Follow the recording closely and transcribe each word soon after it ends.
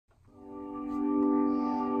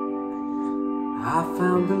I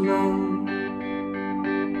found the love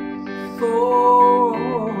for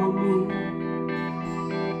me.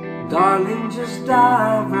 Darling, just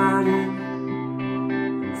dive right in,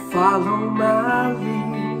 follow my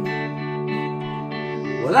lead.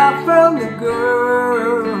 Well, I found the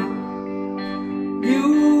girl,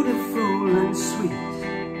 beautiful and sweet.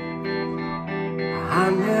 I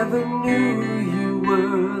never knew you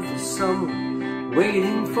were the someone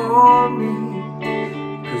waiting for me,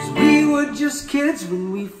 'cause we were just kids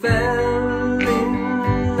when we fell in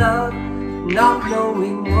love, not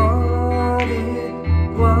knowing what it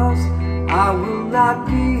was. I will not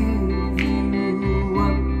give you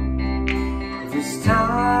up this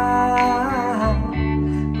time,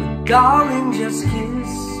 but darling, just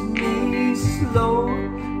kiss me slow.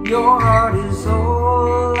 Your heart is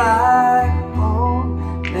all I own,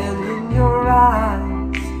 and in your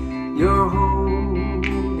eyes you're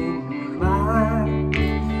holding mine.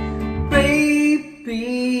 Baby,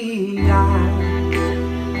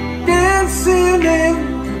 I'm dancing in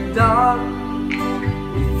the dark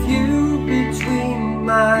with you between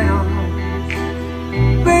my arms,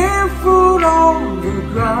 barefoot on the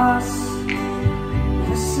grass,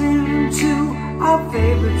 listening to our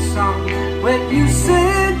favorite song. When you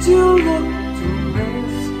said you looked a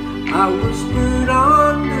mess, I whispered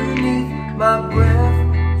underneath my breath,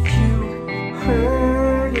 you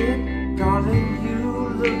heard it, darling, you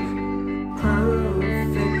look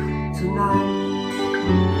perfect tonight.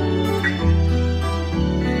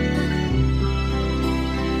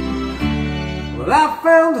 Well, I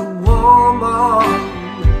found a woman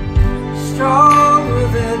stronger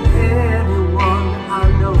than anyone I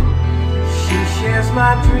know. She shares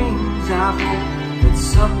my dreams. I hope that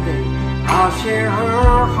someday I'll share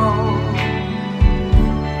her home.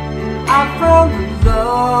 I found a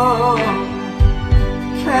love to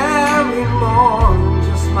carry more than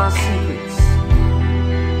just my secrets,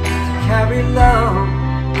 to carry love,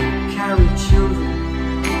 carry children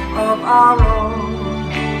of our own.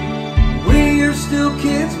 We are still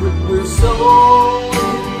kids, but we're so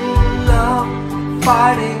in love,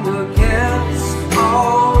 fighting against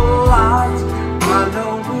all odds. I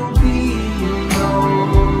know we'll be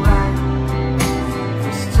alright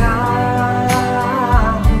this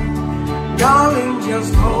time. Darling,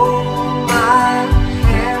 just hold my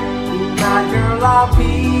hand. My girl, I'll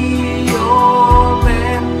be your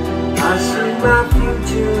man. I see my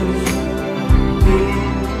future in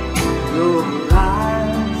your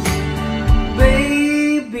eyes.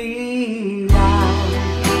 Baby, I'm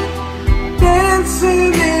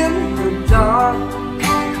dancing in the dark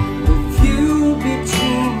with you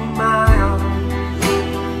between my arms,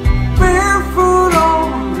 barefoot on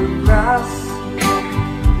the grass,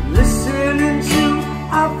 listening to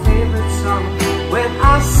our favorite song. When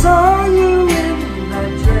I saw you in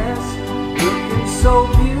that dress, looking so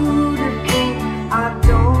beautiful, I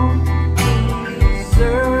don't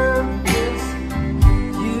deserve this.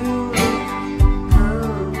 You look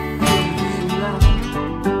perfect tonight.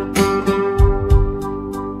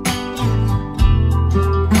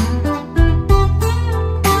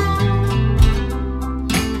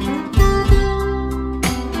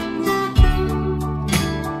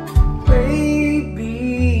 Baby,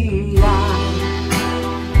 I'm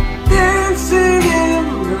dancing in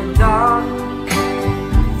the dark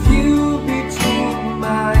with you between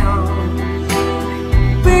my arms,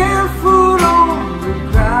 barefoot on the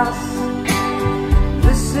grass,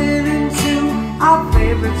 listening to our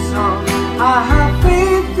favorite song. I have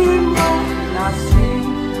faith in what I see.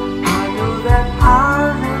 I know that I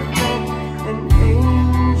have met an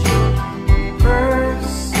angel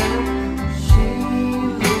person. She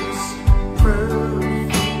looks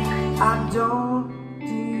perfect. I don't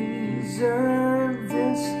deserve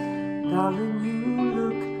this. Darling, you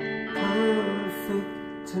look perfect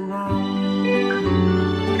tonight.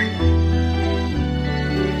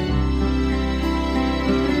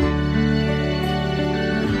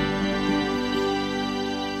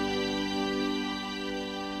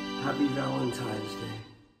 Happy Valentine's Day.